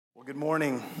Well, good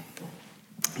morning.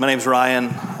 My name's Ryan.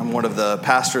 I'm one of the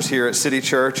pastors here at City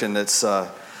Church, and it's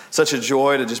such a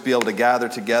joy to just be able to gather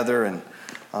together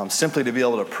and simply to be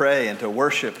able to pray and to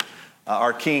worship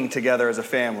our King together as a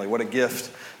family. What a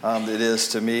gift it is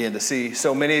to me and to see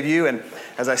so many of you. And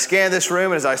as I scan this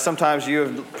room, and as sometimes you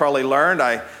have probably learned,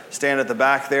 I stand at the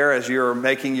back there as you're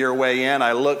making your way in.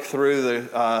 I look through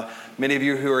the many of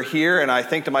you who are here, and I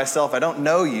think to myself, I don't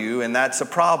know you, and that's a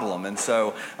problem. And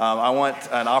so I want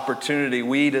an opportunity.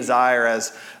 We desire,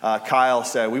 as Kyle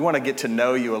said, we want to get to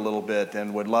know you a little bit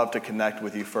and would love to connect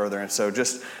with you further. And so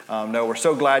just know we're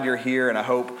so glad you're here, and I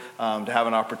hope to have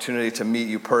an opportunity to meet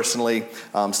you personally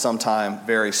sometime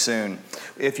very soon.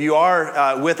 If you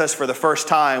are with us for the first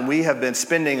time, we have been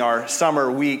spending our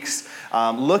summer weeks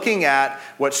looking at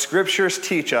what scriptures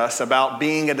teach us about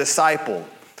being a disciple.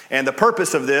 And the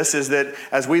purpose of this is that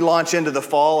as we launch into the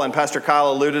fall, and Pastor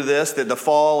Kyle alluded to this, that the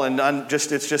fall and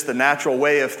it's just the natural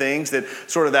way of things, that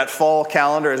sort of that fall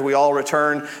calendar as we all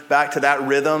return back to that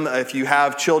rhythm. If you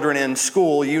have children in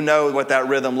school, you know what that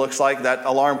rhythm looks like. That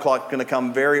alarm clock is going to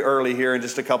come very early here in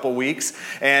just a couple weeks.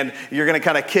 And you're going to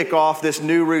kind of kick off this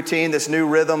new routine, this new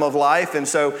rhythm of life. And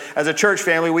so as a church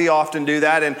family, we often do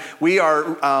that. And we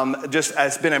are just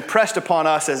has been impressed upon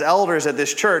us as elders at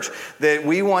this church that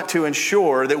we want to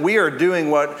ensure that we are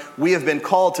doing what we have been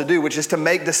called to do, which is to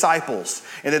make disciples.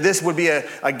 And that this would be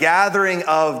a gathering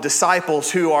of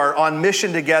disciples who are on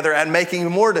mission together and making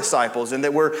more disciples, and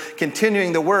that we're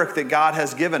continuing the work that God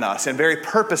has given us and very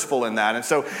purposeful in that. And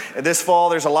so this fall,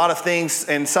 there's a lot of things,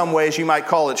 in some ways you might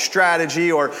call it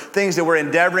strategy, or things that we're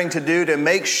endeavoring to do to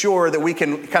make sure that we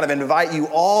can kind of invite you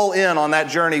all in on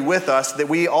that journey with us, that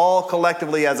we all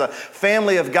collectively as a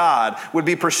family of God would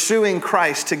be pursuing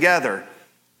Christ together,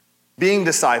 being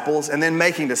disciples, and then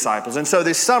making disciples. And so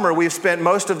this summer, we've spent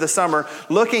most of the summer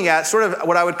looking at sort of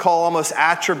what I would call almost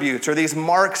attributes, or these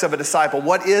marks of a disciple.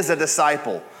 What is a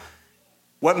disciple?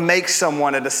 What makes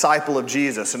someone a disciple of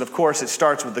Jesus? And of course, it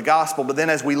starts with the gospel, but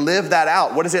then as we live that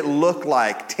out, what does it look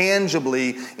like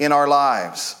tangibly in our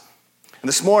lives? And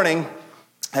this morning,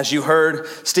 as you heard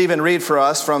Stephen read for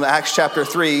us from Acts chapter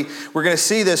 3, we're going to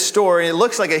see this story. It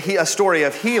looks like a story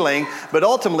of healing, but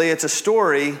ultimately it's a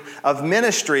story of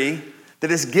ministry that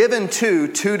is given to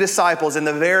two disciples in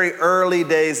the very early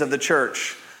days of the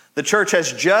church. The church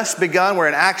has just begun. We're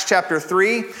in Acts chapter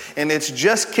 3, and it's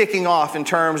just kicking off in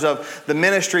terms of the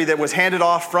ministry that was handed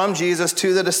off from Jesus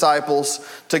to the disciples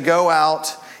to go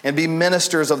out and be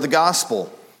ministers of the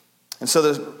gospel. And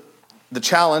so the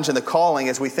challenge and the calling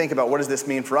as we think about what does this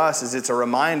mean for us is it's a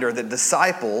reminder that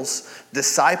disciples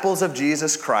of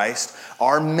Jesus Christ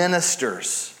are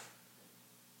ministers.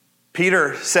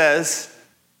 Peter says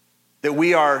that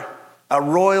we are a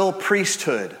royal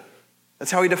priesthood. That's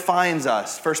how he defines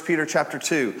us. 1 Peter chapter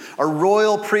 2. A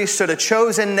royal priesthood, a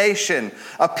chosen nation,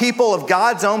 a people of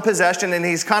God's own possession. And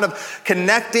he's kind of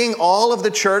connecting all of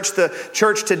the church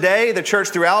today, the church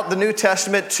throughout the New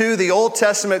Testament, to the Old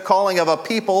Testament calling of a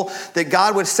people that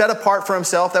God would set apart for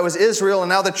himself. That was Israel. And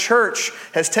now the church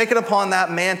has taken upon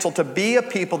that mantle to be a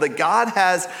people that God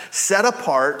has set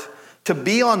apart to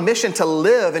be on mission, to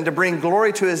live and to bring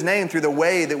glory to his name through the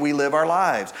way that we live our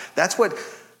lives. That's what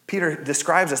Peter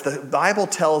describes us. The Bible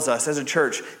tells us as a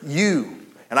church, and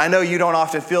I know you don't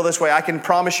often feel this way. I can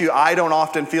promise you I don't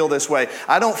often feel this way.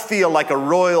 I don't feel like a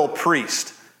royal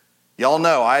priest. Y'all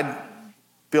know I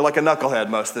feel like a knucklehead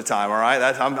most of the time, all right?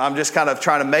 I'm just kind of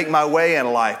trying to make my way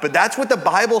in life. But that's what the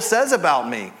Bible says about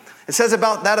me. It says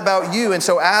about you. And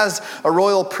so as a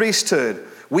royal priesthood,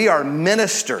 we are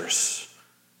ministers.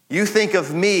 You think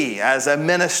of me as a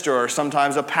minister or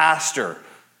sometimes a pastor.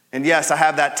 And yes, I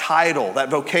have that title, that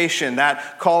vocation,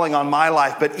 that calling on my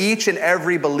life. But each and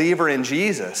every believer in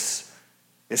Jesus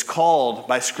is called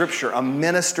by Scripture a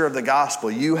minister of the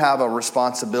gospel. You have a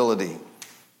responsibility.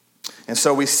 And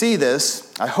so we see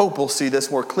this, I hope we'll see this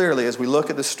more clearly as we look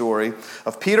at the story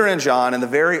of Peter and John in the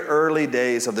very early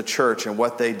days of the church and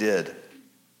what they did.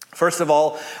 First of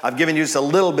all, I've given you just a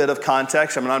little bit of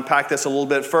context. I'm going to unpack this a little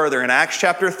bit further. In Acts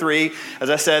chapter 3, as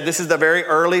I said, this is the very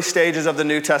early stages of the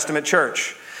New Testament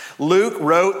church. Luke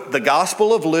wrote the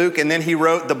Gospel of Luke, and then he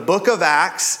wrote the book of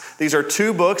Acts. These are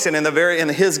two books, and in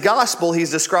his gospel, he's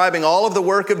describing all of the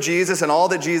work of Jesus and all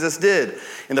that Jesus did.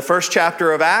 In the first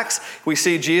chapter of Acts, we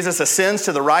see Jesus ascends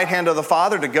to the right hand of the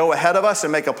Father to go ahead of us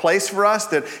and make a place for us,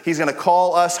 that he's going to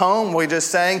call us home. We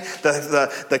just sang,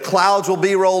 the clouds will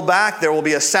be rolled back, there will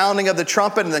be a sounding of the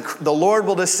trumpet, and the Lord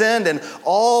will descend, and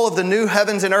all of the new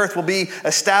heavens and earth will be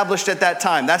established at that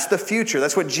time. That's the future.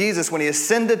 That's what Jesus, when he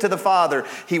ascended to the Father,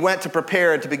 he went to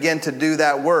prepare to begin to do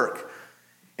that work.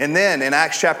 And then in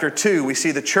Acts chapter 2, we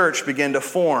see the church begin to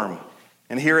form.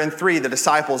 And here in 3, the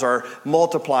disciples are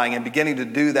multiplying and beginning to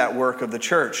do that work of the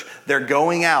church. They're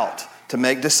going out to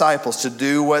make disciples, to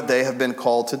do what they have been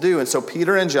called to do. And so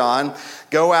Peter and John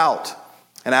go out.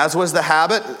 And as was the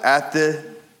habit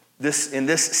in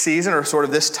this season, or sort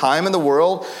of this time in the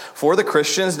world for the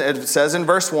Christians, it says in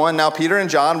verse 1, now Peter and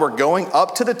John were going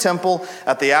up to the temple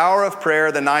at the hour of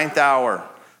prayer, the 9th hour.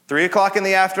 3 o'clock in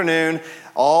the afternoon,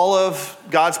 all of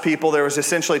God's people, there was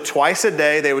essentially twice a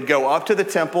day, they would go up to the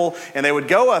temple and they would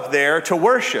go up there to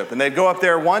worship. And they'd go up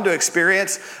there, one, to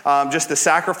experience just the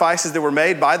sacrifices that were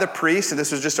made by the priests. And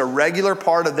this was just a regular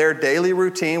part of their daily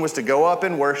routine, was to go up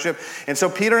and worship. And so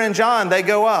Peter and John, they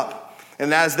go up.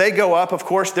 And as they go up, of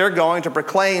course, they're going to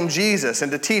proclaim Jesus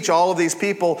and to teach all of these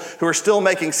people who are still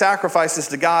making sacrifices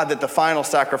to God that the final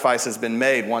sacrifice has been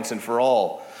made once and for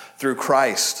all through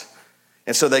Christ.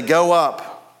 And so they go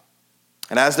up,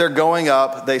 and as they're going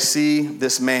up, they see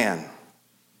this man.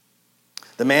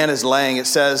 The man is laying. It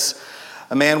says,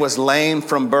 a man was lame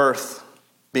from birth,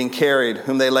 being carried,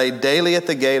 whom they laid daily at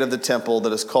the gate of the temple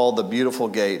that is called the Beautiful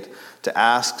Gate, to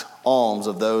ask alms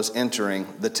of those entering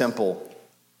the temple.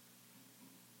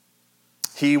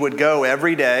 He would go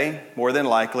every day, more than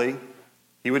likely.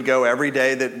 He would go every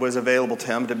day that was available to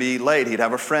him to be laid. He'd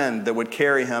have a friend that would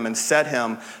carry him and set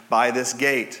him by this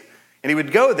gate. And he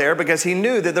would go there because he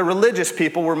knew that the religious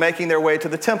people were making their way to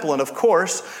the temple. And of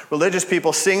course, religious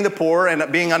people, seeing the poor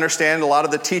and being understanding a lot of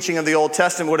the teaching of the Old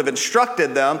Testament, would have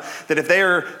instructed them that if they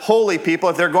are holy people,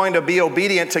 if they're going to be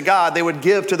obedient to God, they would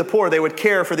give to the poor. They would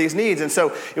care for these needs. And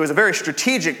so it was a very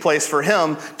strategic place for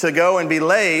him to go and be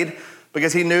laid,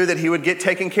 because he knew that he would get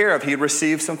taken care of. He'd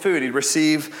receive some food. He'd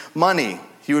receive money.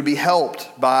 He would be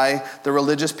helped by the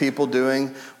religious people doing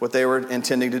what they were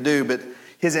intending to do. But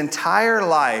his entire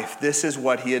life, this is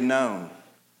what he had known.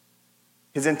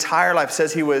 His entire life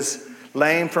says he was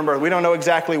lame from birth. We don't know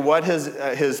exactly what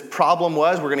his problem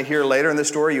was. We're going to hear later in the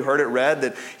story, you heard it read,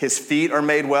 that his feet are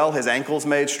made well, his ankles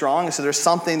made strong. So there's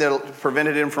something that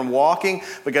prevented him from walking.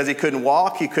 Because he couldn't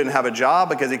walk, he couldn't have a job.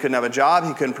 Because he couldn't have a job,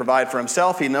 he couldn't provide for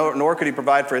himself. Nor could he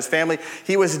provide for his family.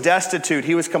 He was destitute.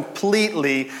 He was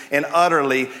completely and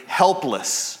utterly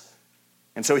helpless.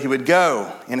 And so he would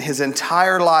go, in his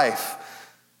entire life,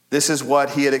 this is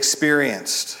what he had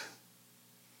experienced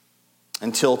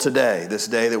until today, this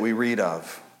day that we read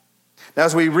of. Now,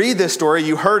 as we read this story,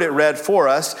 you heard it read for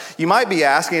us. You might be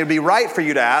asking, it would be right for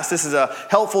you to ask. This is a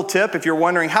helpful tip if you're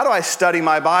wondering, how do I study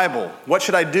my Bible? What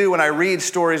should I do when I read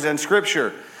stories in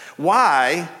Scripture?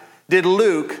 Why did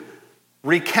Luke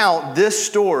recount this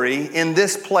story in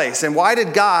this place? And why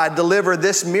did God deliver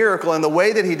this miracle in the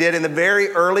way that he did in the very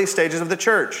early stages of the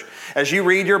church? As you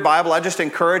read your Bible, I just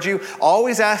encourage you,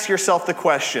 always ask yourself the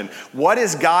question, what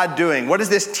is God doing? What does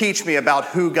this teach me about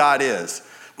who God is?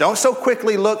 Don't so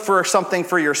quickly look for something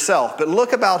for yourself, but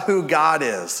look about who God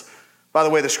is. By the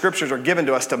way, the scriptures are given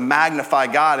to us to magnify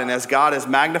God, and as God is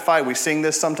magnified, we sing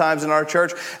this sometimes in our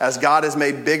church, as God is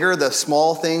made bigger, the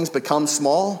small things become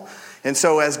small. And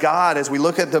so as we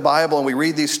look at the Bible and we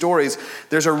read these stories,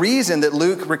 there's a reason that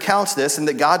Luke recounts this and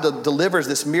that God delivers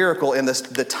this miracle in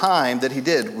the time that he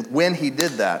did, when he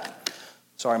did that.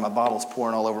 Sorry, my bottle's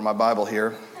pouring all over my Bible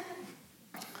here.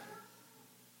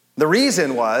 The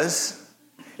reason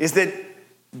is that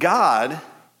God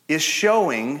is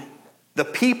showing the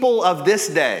people of this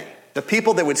day, the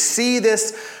people that would see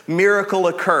this miracle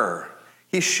occur,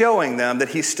 he's showing them that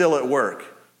he's still at work.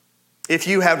 If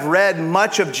you have read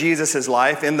much of Jesus'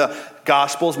 life in the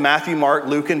Gospels, Matthew, Mark,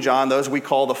 Luke, and John, those we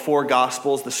call the four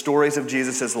Gospels, the stories of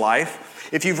Jesus' life.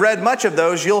 If you've read much of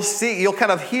those, you'll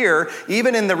kind of hear,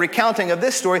 even in the recounting of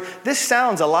this story, this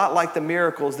sounds a lot like the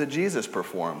miracles that Jesus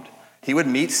performed. He would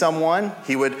meet someone,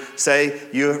 he would say,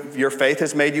 your faith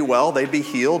has made you well, they'd be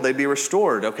healed, they'd be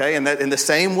restored, okay? And that in the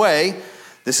same way,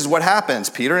 this is what happens.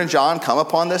 Peter and John come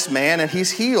upon this man and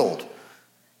he's healed.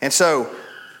 And so,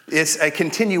 it's a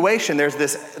continuation. There's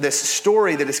this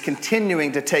story that is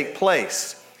continuing to take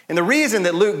place. And the reason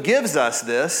that Luke gives us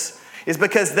this is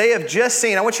because they have just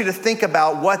seen, I want you to think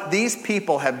about what these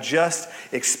people have just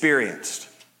experienced.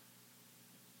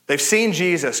 They've seen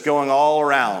Jesus going all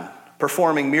around,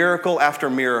 performing miracle after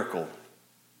miracle.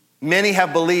 Many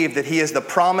have believed that he is the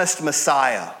promised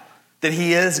Messiah, that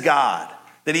he is God,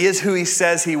 that he is who he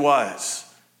says he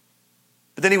was.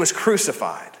 But then he was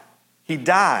crucified. He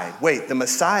died. Wait, the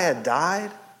Messiah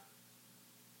died?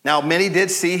 Now, many did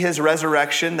see his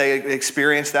resurrection. They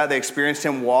experienced that. They experienced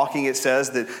him walking. It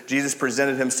says that Jesus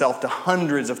presented himself to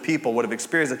hundreds of people would have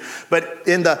experienced it. But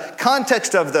in the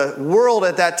context of the world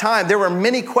at that time, there were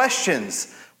many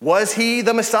questions. Was he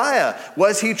the Messiah?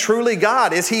 Was he truly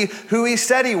God? Is he who he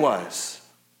said he was?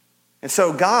 And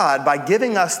so God, by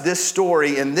giving us this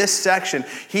story in this section,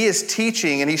 he is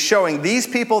teaching and he's showing these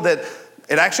people that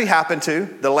it actually happened to,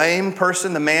 the lame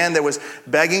person, the man that was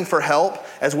begging for help,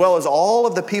 as well as all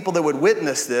of the people that would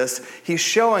witness this, he's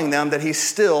showing them that he's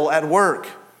still at work.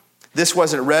 This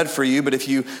wasn't read for you, but if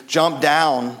you jump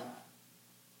down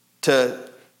to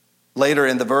later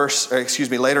in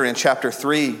chapter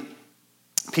 3,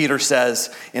 Peter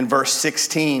says in verse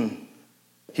 16,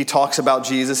 he talks about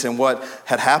Jesus and what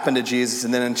had happened to Jesus.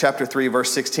 And then in chapter 3,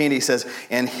 verse 16, he says,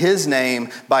 and his name,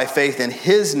 by faith in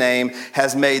his name,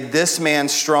 has made this man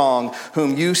strong,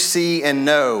 whom you see and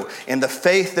know. And the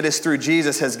faith that is through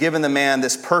Jesus has given the man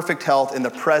this perfect health in the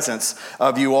presence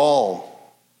of you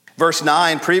all. Verse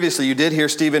 9, previously you did hear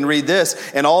Stephen read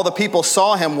this. And all the people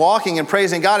saw him walking and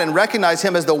praising God and recognized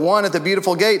him as the one at the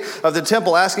beautiful gate of the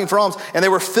temple asking for alms. And they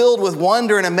were filled with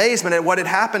wonder and amazement at what had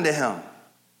happened to him.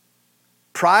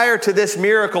 Prior to this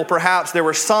miracle, perhaps there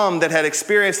were some that had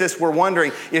experienced this were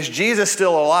wondering, is Jesus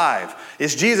still alive?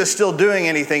 Is Jesus still doing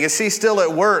anything? Is he still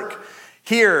at work?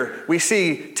 Here we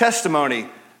see testimony.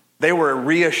 They were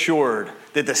reassured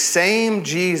that the same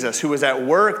Jesus who was at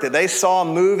work, that they saw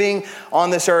moving on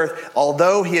this earth,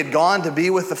 although he had gone to be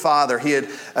with the Father, he had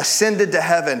ascended to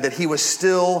heaven, that he was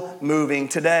still moving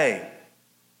today.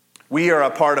 We are a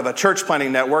part of a church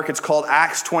planting network. It's called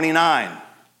Acts 29.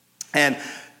 And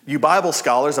you Bible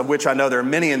scholars, of which I know there are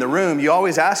many in the room, you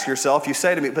always ask yourself, you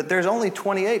say to me, but there's only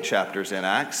 28 chapters in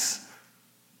Acts.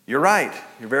 You're right.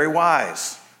 You're very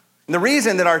wise. And the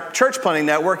reason that our church planting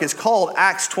network is called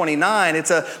Acts 29,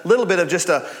 it's a little bit of just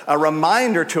a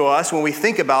reminder to us when we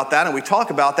think about that and we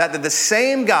talk about that the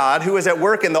same God who was at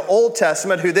work in the Old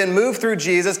Testament, who then moved through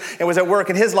Jesus and was at work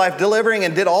in his life delivering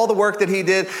and did all the work that he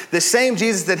did, the same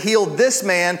Jesus that healed this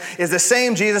man is the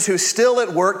same Jesus who's still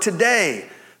at work today,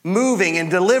 moving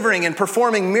and delivering and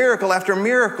performing miracle after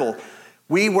miracle.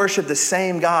 We worship the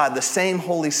same God. The same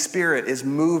Holy Spirit is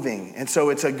moving. And so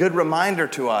it's a good reminder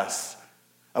to us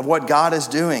of what God is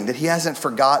doing, that he hasn't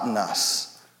forgotten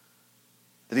us,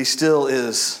 that he still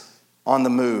is on the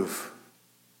move.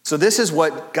 So this is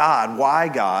why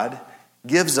God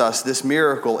gives us this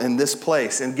miracle in this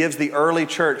place and gives the early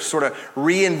church, sort of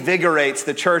reinvigorates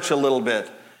the church a little bit,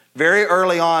 very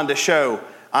early on to show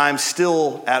I'm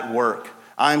still at work.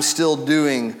 I'm still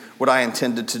doing what I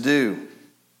intended to do.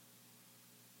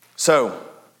 So,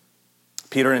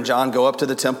 Peter and John go up to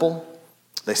the temple.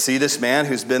 They see this man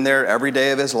who's been there every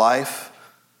day of his life.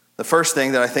 The first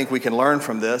thing that I think we can learn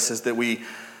from this is that we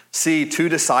see two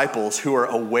disciples who are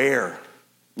aware.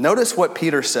 Notice what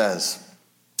Peter says.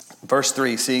 Verse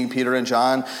 3, seeing Peter and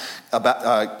John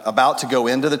about to go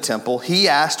into the temple, he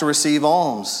asked to receive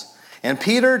alms. And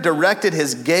Peter directed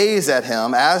his gaze at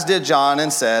him, as did John,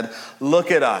 and said,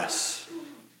 look at us.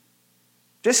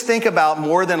 Just think about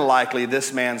more than likely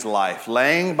this man's life,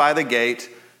 laying by the gate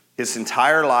his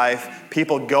entire life,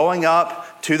 people going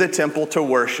up to the temple to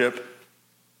worship.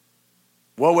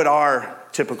 What would our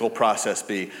typical process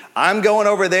be? I'm going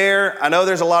over there. I know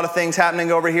there's a lot of things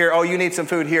happening over here. Oh, you need some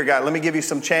food here, God. Let me give you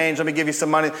some change. Let me give you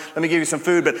some money. Let me give you some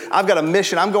food. But I've got a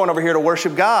mission. I'm going over here to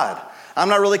worship God. I'm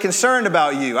not really concerned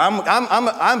about you. I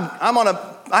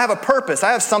have a purpose.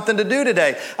 I have something to do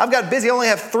today. I've got busy. I only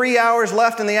have 3 hours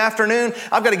left in the afternoon.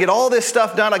 I've got to get all this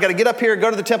stuff done. I've got to get up here, go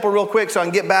to the temple real quick so I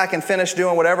can get back and finish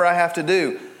doing whatever I have to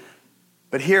do.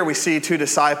 But here we see two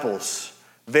disciples,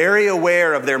 very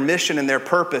aware of their mission and their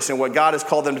purpose and what God has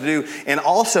called them to do, and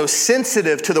also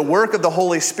sensitive to the work of the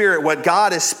Holy Spirit, what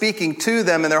God is speaking to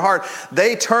them in their heart.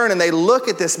 They turn and they look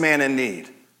at this man in need.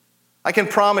 I can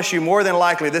promise you more than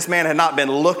likely this man had not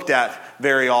been looked at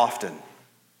very often.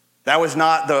 That was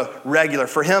not the regular.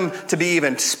 For him to be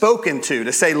even spoken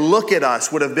to say, look at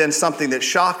us, would have been something that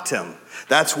shocked him.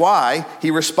 That's why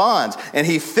he responds, and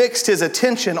he fixed his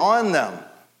attention on them.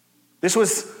 This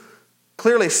was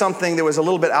clearly something that was a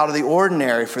little bit out of the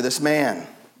ordinary for this man.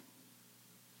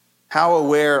 How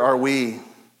aware are we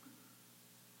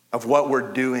of what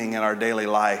we're doing in our daily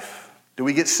life? Do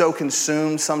we get so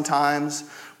consumed sometimes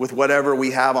with whatever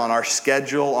we have on our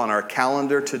schedule, on our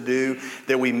calendar to do,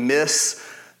 that we miss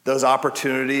those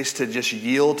opportunities to just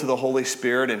yield to the Holy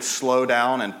Spirit and slow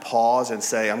down and pause and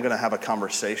say, I'm going to have a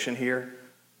conversation here?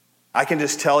 I can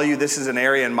just tell you this is an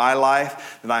area in my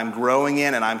life that I'm growing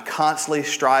in, and I'm constantly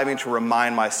striving to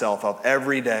remind myself of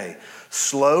every day.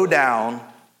 Slow down,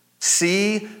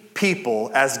 see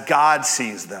people as God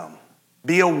sees them.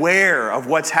 Be aware of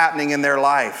what's happening in their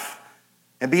life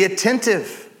and be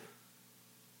attentive.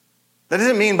 That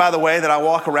doesn't mean, by the way, that I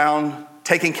walk around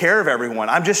taking care of everyone.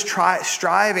 I'm just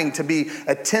striving to be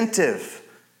attentive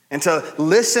and to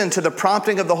listen to the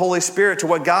prompting of the Holy Spirit, to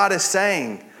what God is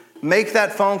saying. Make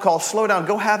that phone call. Slow down.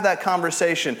 Go have that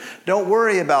conversation. Don't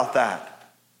worry about that.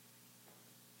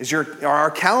 Are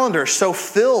our calendars so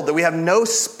filled that we have no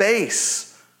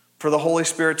space for the Holy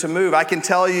Spirit to move? I can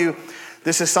tell you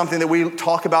this is something that we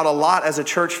talk about a lot as a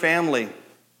church family.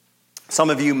 Some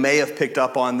of you may have picked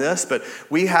up on this, but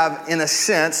we have, in a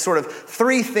sense, sort of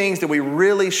 3 things that we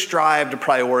really strive to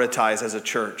prioritize as a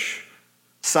church.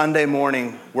 Sunday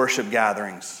morning worship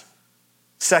gatherings.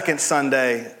 Second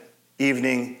Sunday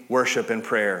evening worship and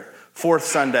prayer. Fourth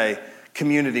Sunday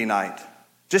community night.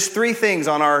 Just 3 things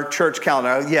on our church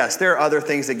calendar. Yes, there are other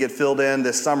things that get filled in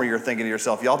this summer. You're thinking to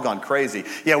yourself, y'all have gone crazy.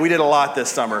 Yeah, we did a lot this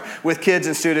summer. With kids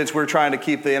and students, we're trying to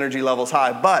keep the energy levels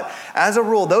high. But as a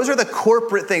rule, those are the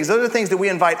corporate things. Those are the things that we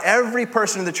invite every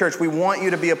person in the church. We want you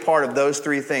to be a part of those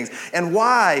 3 things. And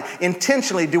why,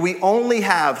 intentionally, do we only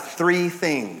have 3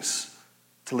 things?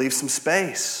 To leave some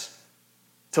space.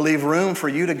 To leave room for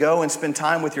you to go and spend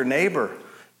time with your neighbor.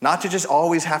 Not to just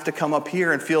always have to come up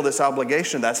here and feel this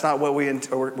obligation. That's not what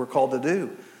we're called to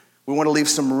do. We want to leave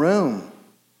some room.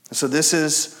 And so this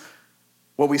is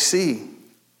what we see.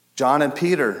 John and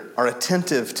Peter are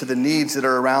attentive to the needs that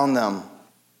are around them.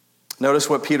 Notice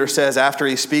what Peter says after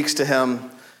he speaks to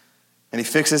him and he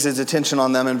fixes his attention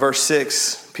on them. In verse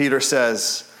 6, Peter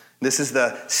says, this is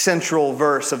the central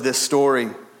verse of this story.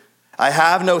 I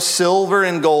have no silver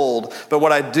and gold, but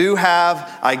what I do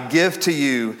have, I give to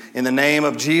you in the name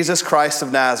of Jesus Christ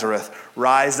of Nazareth.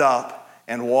 Rise up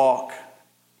and walk.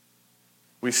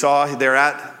 We saw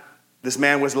this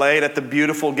man was laid at the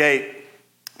beautiful gate.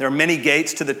 There are many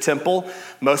gates to the temple.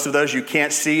 Most of those you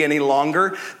can't see any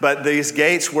longer, but these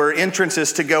gates were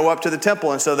entrances to go up to the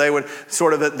temple. And so they would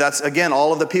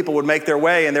all of the people would make their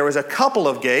way. And there was a couple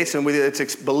of gates, and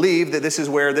it's believed that this is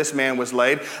where this man was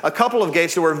laid. A couple of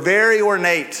gates that were very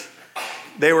ornate.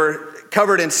 They were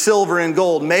covered in silver and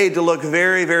gold, made to look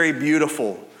very, very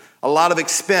beautiful. A lot of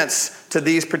expense to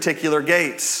these particular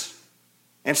gates.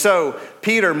 And so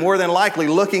Peter, more than likely,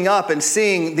 looking up and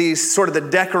seeing these sort of the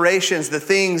decorations, the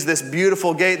things, this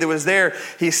beautiful gate that was there,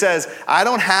 he says, I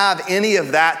don't have any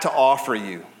of that to offer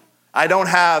you. I don't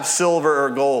have silver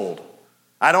or gold.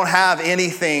 I don't have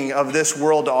anything of this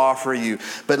world to offer you.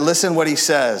 But listen what he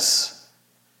says.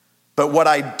 But what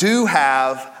I do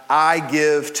have, I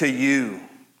give to you.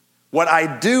 What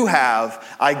I do have,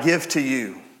 I give to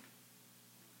you.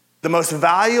 The most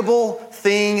valuable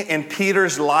thing in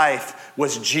Peter's life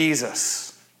was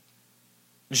Jesus.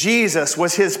 Jesus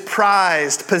was his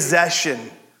prized possession.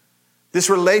 This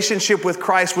relationship with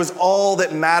Christ was all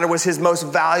that mattered, was his most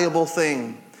valuable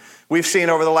thing. We've seen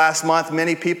over the last month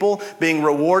many people being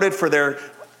rewarded for their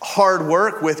hard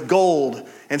work with gold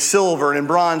and silver and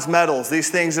bronze medals, these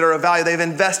things that are of value. They've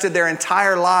invested their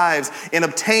entire lives in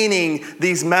obtaining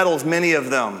these medals, many of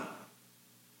them.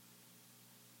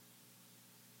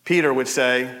 Peter would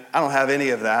say, I don't have any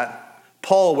of that.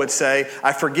 Paul would say,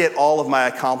 I forget all of my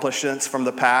accomplishments from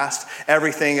the past.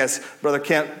 Everything, as Brother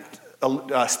Kent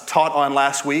taught on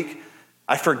last week,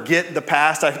 I forget the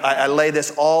past. I lay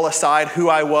this all aside, who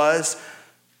I was,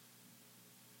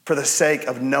 for the sake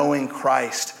of knowing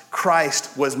Christ.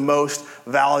 Christ was most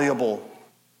valuable.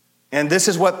 And this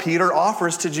is what Peter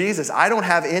offers to Jesus. I don't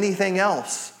have anything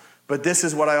else, but this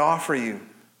is what I offer you.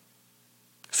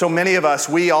 So many of us,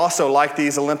 we also, like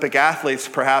these Olympic athletes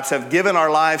perhaps, have given our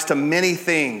lives to many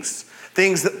things,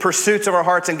 pursuits of our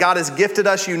hearts, and God has gifted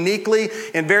us uniquely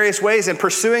in various ways. And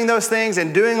pursuing those things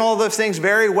and doing all those things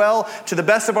very well to the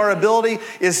best of our ability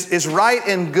is right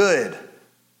and good.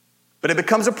 But it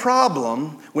becomes a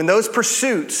problem when those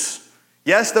pursuits,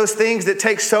 yes, those things that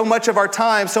take so much of our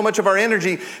time, so much of our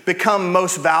energy, become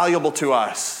most valuable to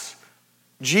us.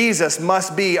 Jesus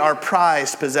must be our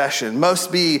prized possession,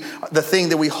 must be the thing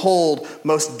that we hold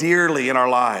most dearly in our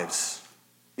lives.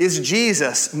 Is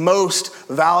Jesus most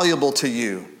valuable to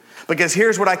you? Because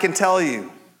here's what I can tell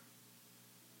you.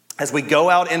 As we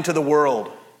go out into the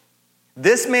world,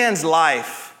 this man's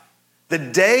life, the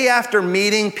day after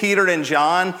meeting Peter and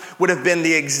John, would have been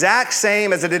the exact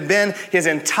same as it had been his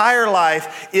entire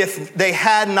life if they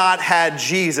had not had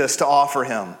Jesus to offer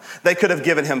him. They could have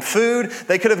given him food.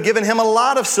 They could have given him a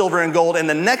lot of silver and gold. And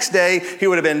the next day, he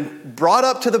would have been brought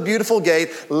up to the beautiful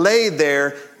gate, laid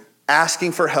there,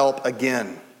 asking for help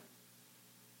again.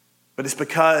 But it's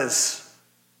because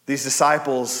these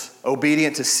disciples,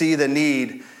 obedient to see the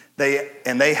need,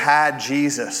 they had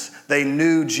Jesus. They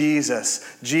knew Jesus.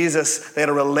 They had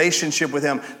a relationship with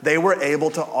him. They were able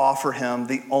to offer him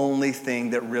the only thing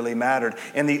that really mattered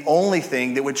and the only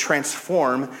thing that would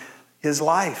transform his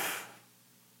life.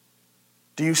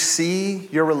 Do you see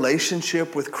your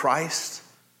relationship with Christ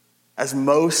as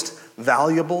most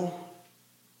valuable?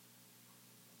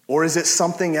 Or is it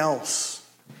something else?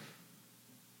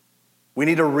 We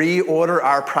need to reorder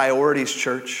our priorities,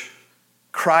 church.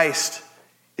 Christ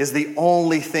is the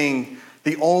only thing,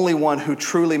 the only one who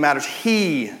truly matters.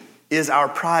 He is our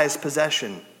prized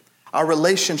possession, our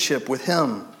relationship with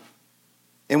him.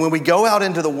 And when we go out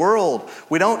into the world,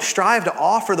 we don't strive to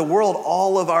offer the world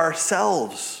all of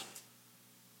ourselves.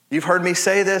 You've heard me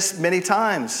say this many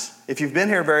times. If you've been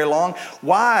here very long,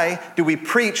 why do we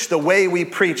preach the way we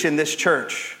preach in this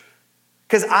church?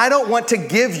 Because I don't want to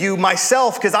give you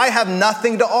myself, because I have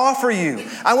nothing to offer you.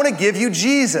 I want to give you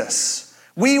Jesus.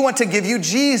 We want to give you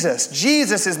Jesus.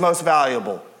 Jesus is most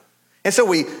valuable. And so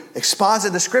we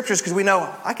exposit the scriptures because we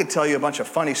know I could tell you a bunch of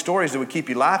funny stories that would keep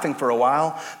you laughing for a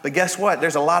while. But guess what?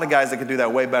 There's a lot of guys that could do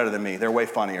that way better than me. They're way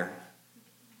funnier.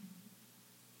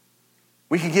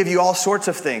 We could give you all sorts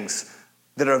of things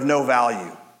that are of no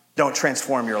value. Don't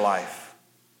transform your life.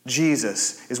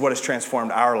 Jesus is what has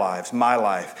transformed our lives, my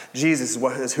life. Jesus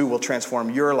is who will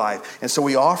transform your life. And so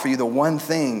we offer you the one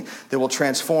thing that will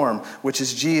transform, which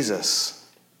is Jesus.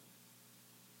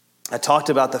 I talked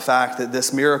about the fact that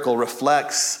this miracle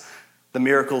reflects the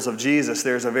miracles of Jesus.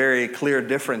 There's a very clear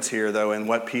difference here, though, in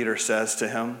what Peter says to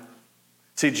him.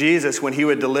 See, Jesus, when he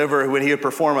would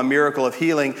perform a miracle of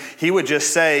healing, he would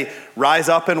just say, rise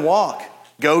up and walk.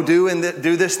 Go do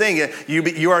this thing.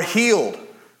 You are healed.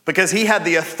 Because he had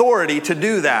the authority to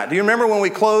do that. Do you remember when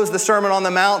we closed the Sermon on the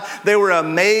Mount? They were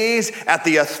amazed at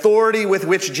the authority with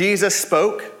which Jesus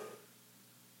spoke.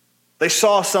 They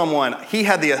saw someone. He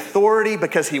had the authority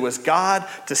because he was God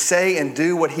to say and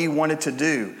do what he wanted to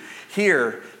do.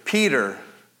 Here, Peter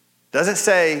doesn't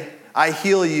say, I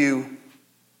heal you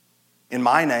in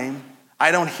my name. I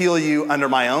don't heal you under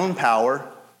my own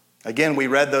power. Again, we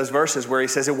read those verses where he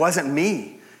says, it wasn't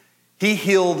me.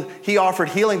 He offered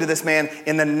healing to this man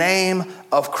in the name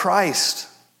of Christ.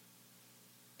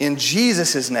 In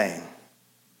Jesus' name.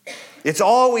 It's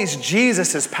always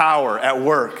Jesus' power at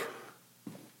work.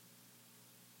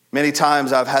 Many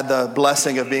times I've had the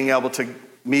blessing of being able to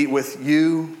meet with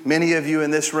you, many of you in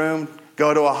this room,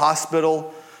 go to a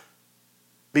hospital,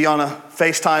 be on a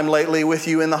FaceTime lately with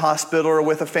you in the hospital or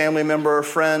with a family member or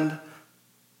friend,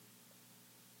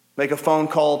 make a phone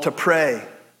call to pray.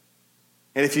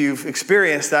 And if you've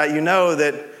experienced that, you know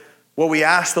that what we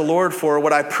ask the Lord for,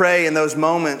 what I pray in those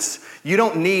moments, you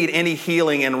don't need any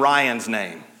healing in Ryan's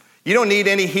name. You don't need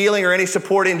any healing or any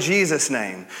support in Jesus'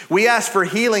 name. We ask for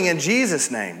healing in Jesus'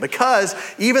 name because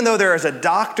even though there is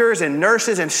doctors and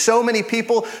nurses and so many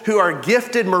people who are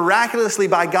gifted miraculously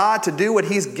by God to do what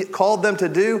he's called them to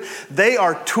do, they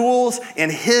are tools in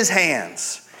his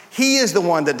hands. He is the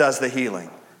one that does the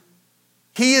healing.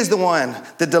 He is the one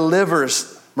that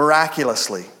delivers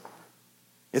miraculously.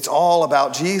 It's all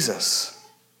about Jesus.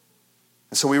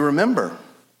 And so we remember,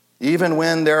 even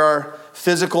when there are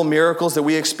physical miracles that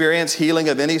we experience, healing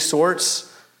of any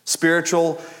sorts,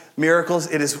 spiritual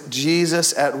miracles, it is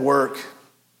Jesus at work.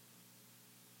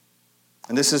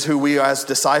 And this is who we as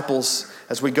disciples,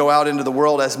 as we go out into the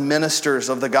world as ministers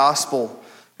of the gospel,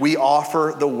 we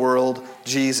offer the world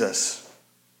Jesus.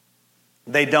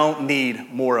 They don't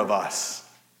need more of us.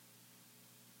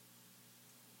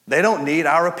 They don't need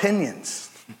our opinions.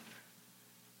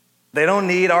 They don't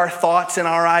need our thoughts and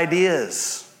our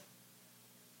ideas.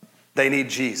 They need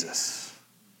Jesus.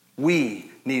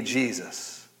 We need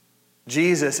Jesus.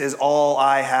 Jesus is all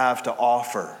I have to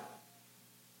offer.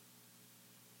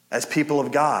 As people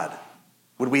of God,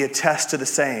 would we attest to the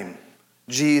same?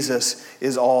 Jesus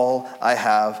is all I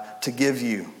have to give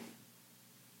you.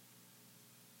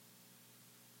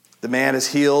 The man is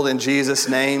healed in Jesus'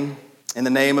 name. In the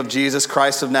name of Jesus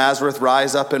Christ of Nazareth,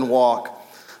 rise up and walk.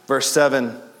 Verse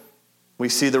 7, we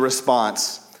see the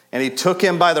response. And he took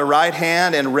him by the right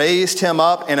hand and raised him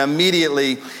up, and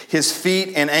immediately his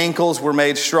feet and ankles were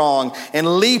made strong.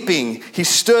 And leaping, he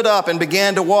stood up and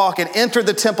began to walk and entered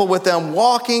the temple with them,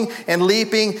 walking and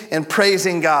leaping and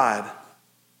praising God.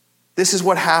 This is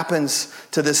what happens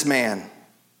to this man.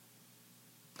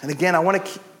 And again, I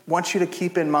want you to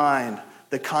keep in mind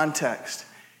the context.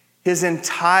 His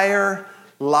entire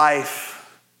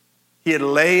life, he had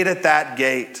laid at that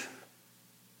gate,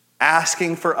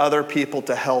 asking for other people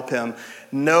to help him.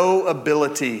 No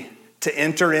ability to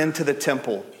enter into the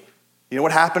temple. You know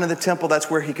what happened in the temple?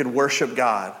 That's where he could worship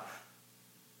God.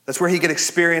 That's where he could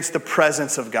experience the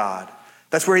presence of God.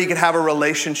 That's where he could have a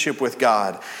relationship with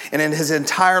God. And in his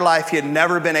entire life, he had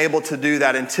never been able to do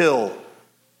that until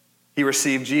he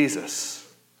received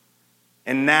Jesus.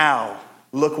 And now,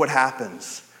 look what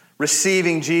happens.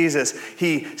 Receiving Jesus,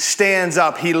 he stands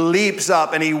up, he leaps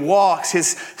up, and he walks.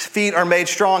 His feet are made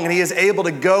strong, and he is able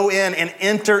to go in and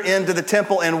enter into the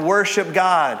temple and worship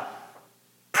God.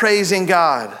 praising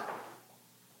God.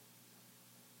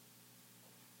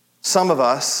 Some of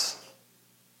us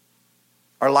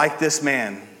are like this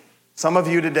man. Some of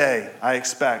you today, I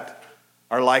expect,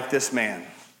 are like this man.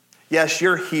 Yes,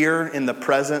 you're here in the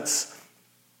presence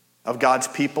of God's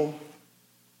people.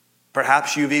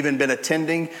 Perhaps you've even been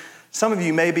attending. Some of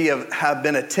you maybe have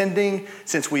been attending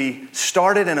since we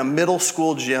started in a middle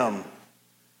school gym.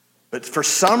 But for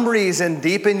some reason,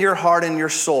 deep in your heart and your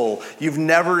soul, you've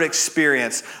never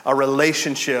experienced a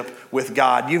relationship with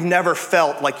God. You've never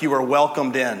felt like you were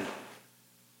welcomed in.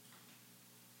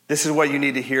 This is what you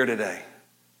need to hear today.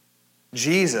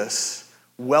 Jesus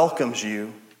welcomes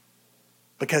you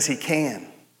because he can.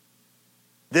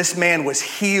 This man was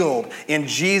healed in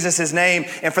Jesus' name,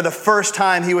 and for the first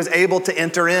time, he was able to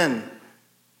enter in.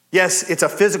 Yes, it's a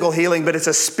physical healing, but it's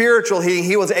a spiritual healing.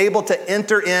 He was able to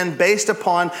enter in based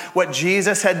upon what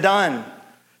Jesus had done.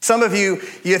 Some of you,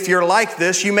 if you're like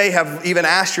this, you may have even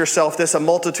asked yourself this a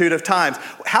multitude of times.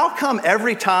 How come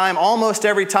every time, almost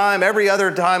every time, every other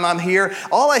time I'm here,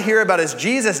 all I hear about is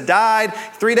Jesus died,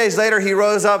 3 days later he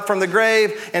rose up from the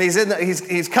grave, and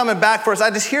he's coming back for us.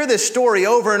 I just hear this story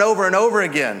over and over and over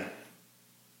again.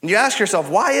 And you ask yourself,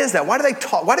 why is that?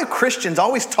 Why do Christians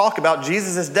always talk about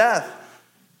Jesus' death?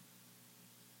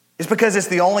 It's because it's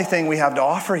the only thing we have to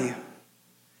offer you.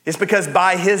 It's because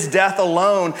by his death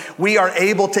alone, we are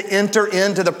able to enter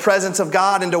into the presence of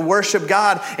God and to worship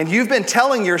God. And you've been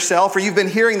telling yourself, or you've been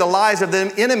hearing the lies of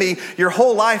the enemy your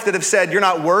whole life that have said, you're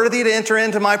not worthy to enter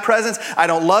into my presence. I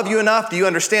don't love you enough. Do you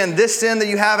understand this sin that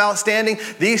you have outstanding?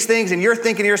 These things, and you're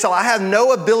thinking to yourself, I have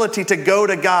no ability to go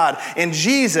to God. And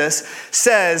Jesus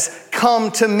says, come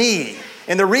to me.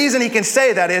 And the reason he can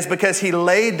say that is because he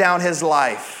laid down his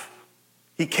life.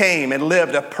 He came and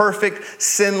lived a perfect,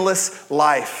 sinless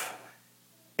life.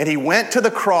 And he went to the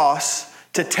cross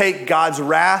to take God's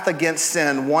wrath against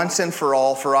sin once and for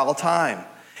all time.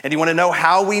 And you want to know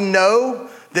how we know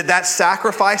that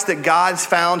sacrifice, that God's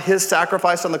found his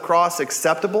sacrifice on the cross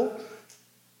acceptable?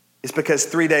 It's because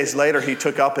 3 days later, he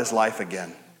took up his life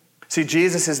again. See,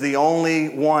 Jesus is the only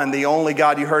one, the only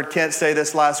God. You heard Kent say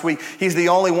this last week. He's the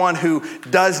only one who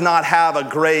does not have a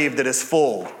grave that is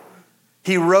full.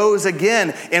 He rose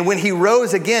again, and when he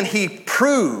rose again, he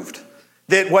proved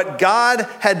that what God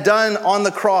had done on the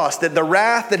cross, that the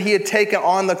wrath that he had taken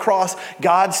on the cross,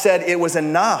 God said it was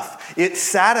enough. It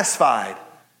satisfied.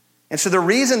 And so the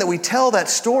reason that we tell that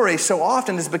story so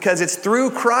often is because it's through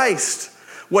Christ,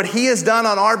 what he has done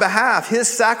on our behalf, his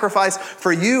sacrifice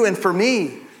for you and for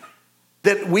me,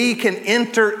 that we can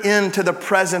enter into the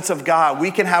presence of God.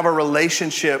 We can have a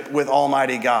relationship with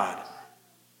Almighty God.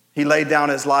 He laid down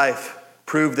his life,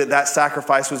 proved that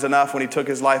sacrifice was enough when he took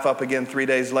his life up again 3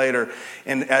 days later.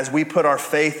 And as we put our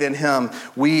faith in him,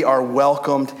 we are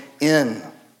welcomed in.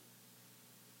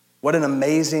 What an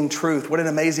amazing truth. What an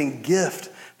amazing gift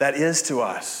that is to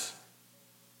us.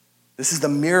 This is the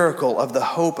miracle of the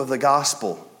hope of the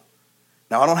gospel.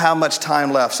 Now, I don't have much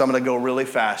time left, so I'm going to go really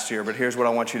fast here, but here's what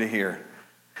I want you to hear.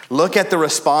 Look at the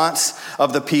response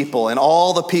of the people. And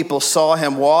all the people saw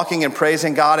him walking and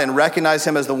praising God and recognized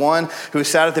him as the one who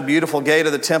sat at the beautiful gate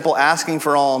of the temple asking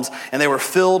for alms. And they were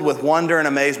filled with wonder and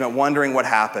amazement, wondering what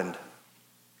happened.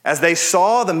 As they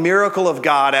saw the miracle of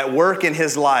God at work in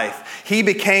his life, he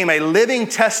became a living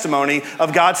testimony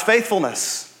of God's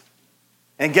faithfulness.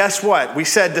 And guess what? We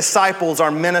said disciples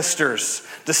are ministers.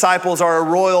 Disciples are a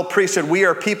royal priesthood. We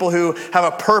are people who have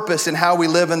a purpose in how we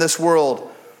live in this world.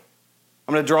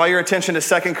 I'm going to draw your attention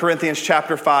to 2 Corinthians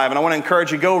chapter 5. And I want to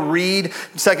encourage you, go read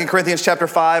 2 Corinthians chapter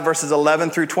 5, verses 11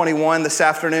 through 21 this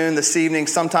afternoon, this evening.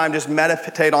 Sometime just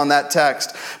meditate on that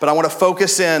text. But I want to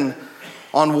focus in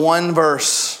on one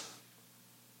verse.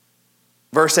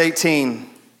 Verse 18.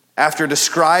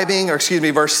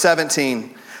 Verse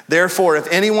 17. Therefore,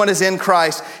 if anyone is in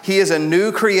Christ, he is a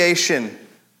new creation.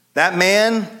 That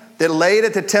man that laid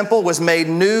at the temple was made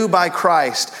new by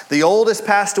Christ. The old has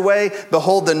passed away.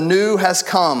 Behold, the new has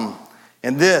come.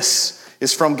 And this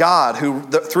is from God, who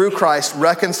through Christ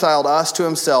reconciled us to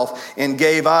himself and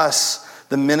gave us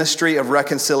the ministry of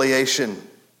reconciliation.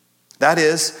 That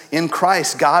is, in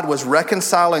Christ, God was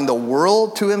reconciling the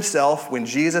world to himself. When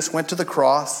Jesus went to the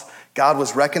cross, God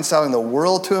was reconciling the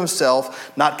world to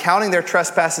himself, not counting their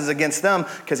trespasses against them,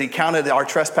 because he counted our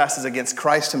trespasses against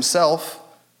Christ himself,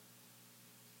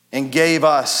 and gave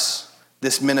us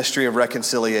this ministry of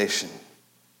reconciliation,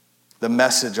 the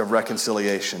message of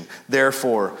reconciliation.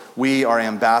 Therefore, we are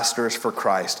ambassadors for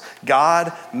Christ,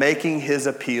 God making his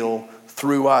appeal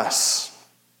through us.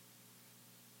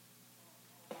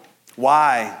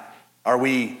 Why are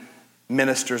we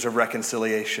ministers of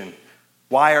reconciliation?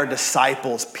 Why are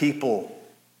disciples people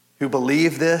who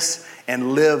believe this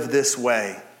and live this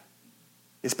way.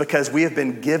 It's because we have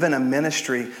been given a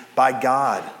ministry by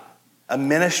God, a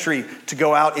ministry to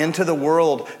go out into the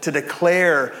world to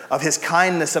declare of his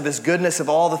kindness, of his goodness, of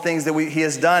all the things that he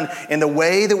has done. And the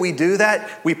way that we do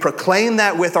that, we proclaim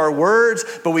that with our words,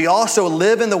 but we also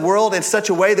live in the world in such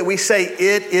a way that we say,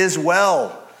 it is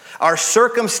well. Our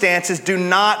circumstances do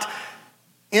not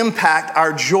impact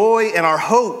our joy and our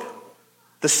hope.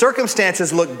 The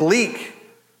circumstances look bleak.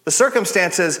 The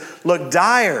circumstances look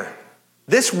dire.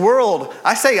 This world,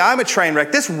 I say I'm a train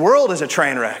wreck. This world is a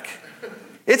train wreck.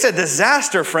 It's a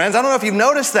disaster, friends. I don't know if you've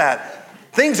noticed that.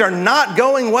 Things are not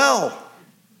going well.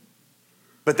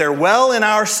 But they're well in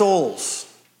our souls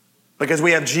because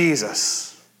we have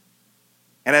Jesus.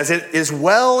 And as it is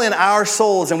well in our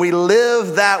souls and we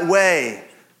live that way,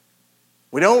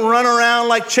 we don't run around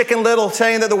like Chicken Little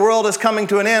saying that the world is coming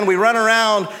to an end. We run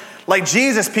around like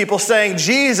Jesus people saying,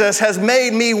 Jesus has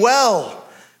made me well.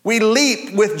 We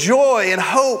leap with joy and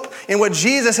hope in what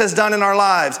Jesus has done in our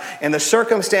lives. And the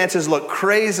circumstances look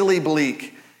crazily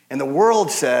bleak. And the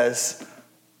world says,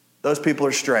 those people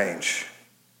are strange.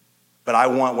 But I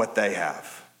want what they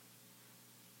have.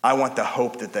 I want the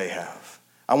hope that they have.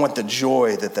 I want the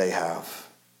joy that they have.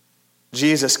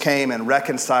 Jesus came and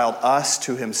reconciled us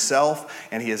to himself,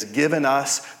 and he has given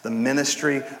us the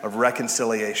ministry of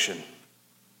reconciliation.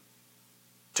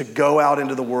 To go out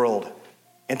into the world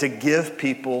and to give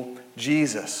people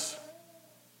Jesus.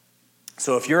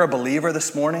 So if you're a believer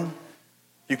this morning,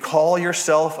 you call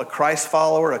yourself a Christ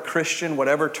follower, a Christian,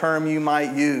 whatever term you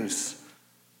might use,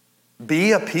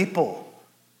 be a people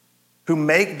who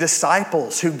make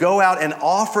disciples, who go out and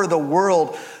offer the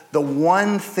world the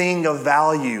one thing of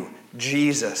value,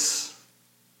 Jesus.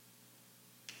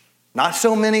 Not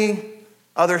so many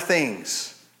other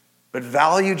things, but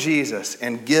value Jesus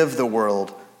and give the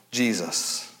world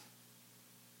Jesus.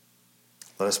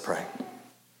 Let us pray.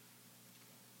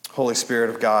 Holy Spirit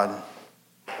of God,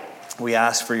 we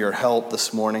ask for your help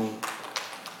this morning.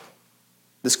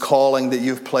 This calling that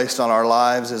you've placed on our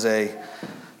lives is a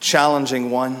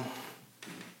challenging one.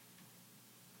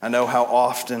 I know how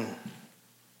often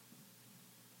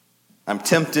I'm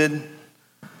tempted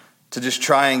to just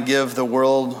try and give the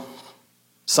world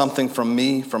something from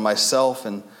me, from myself,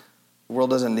 and the world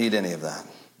doesn't need any of that.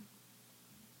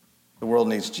 The world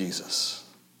needs Jesus.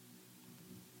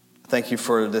 Thank you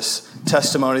for this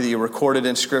testimony that you recorded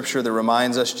in Scripture that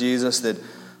reminds us, Jesus, that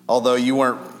although you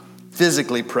weren't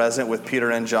physically present with Peter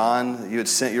and John, you had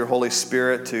sent your Holy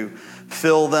Spirit to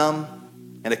fill them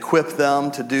and equip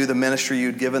them to do the ministry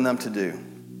you'd given them to do.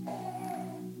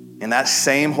 And that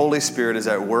same Holy Spirit is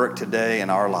at work today in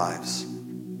our lives.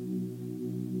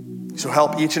 So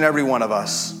help each and every one of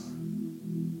us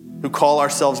who call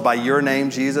ourselves by your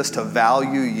name, Jesus, to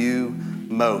value you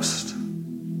most.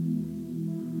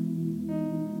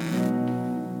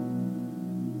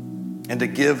 And to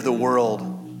give the world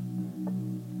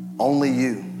only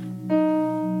you.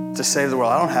 To say to the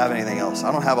world, I don't have anything else.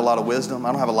 I don't have a lot of wisdom.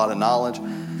 I don't have a lot of knowledge.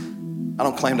 I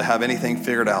don't claim to have anything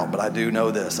figured out, but I do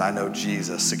know this. I know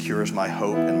Jesus secures my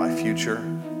hope and my future.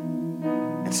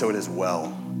 And so it is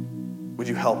well. Would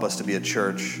you help us to be a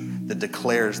church that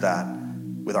declares that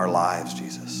with our lives,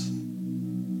 Jesus?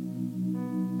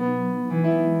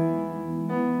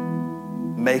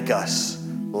 Make us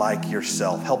like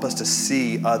yourself. Help us to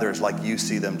see others like you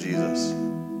see them, Jesus.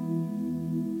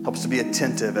 Help us to be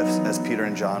attentive as Peter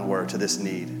and John were to this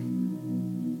need.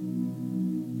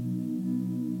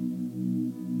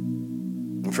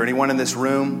 And for anyone in this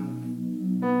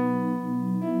room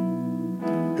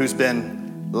who's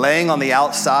been laying on the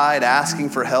outside asking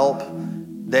for help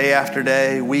day after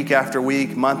day, week after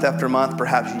week, month after month,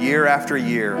 perhaps year after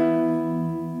year,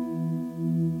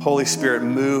 Holy Spirit,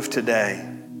 move today.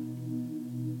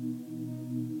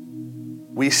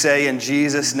 We say in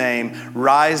Jesus' name,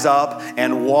 rise up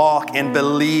and walk and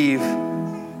believe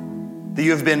that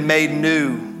you have been made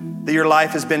new, that your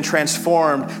life has been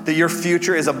transformed, that your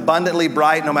future is abundantly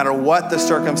bright no matter what the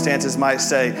circumstances might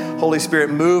say. Holy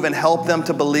Spirit, move and help them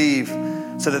to believe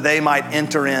so that they might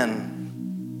enter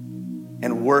in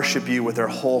and worship you with their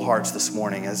whole hearts this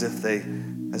morning as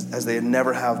they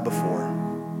never have before.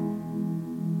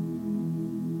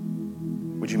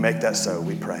 Would you make that so,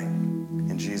 we pray.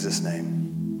 In Jesus' name.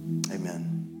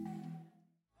 Amen.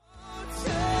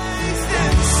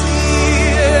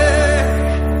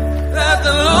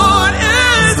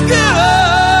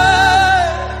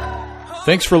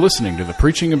 Thanks for listening to the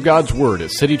preaching of God's Word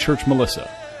at City Church Melissa.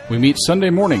 We meet Sunday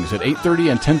mornings at 8:30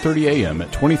 and 10:30 a.m.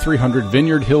 at 2300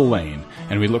 Vineyard Hill Lane,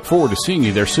 and we look forward to seeing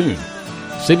you there soon.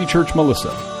 City Church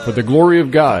Melissa, for the glory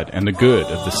of God and the good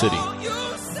of the city.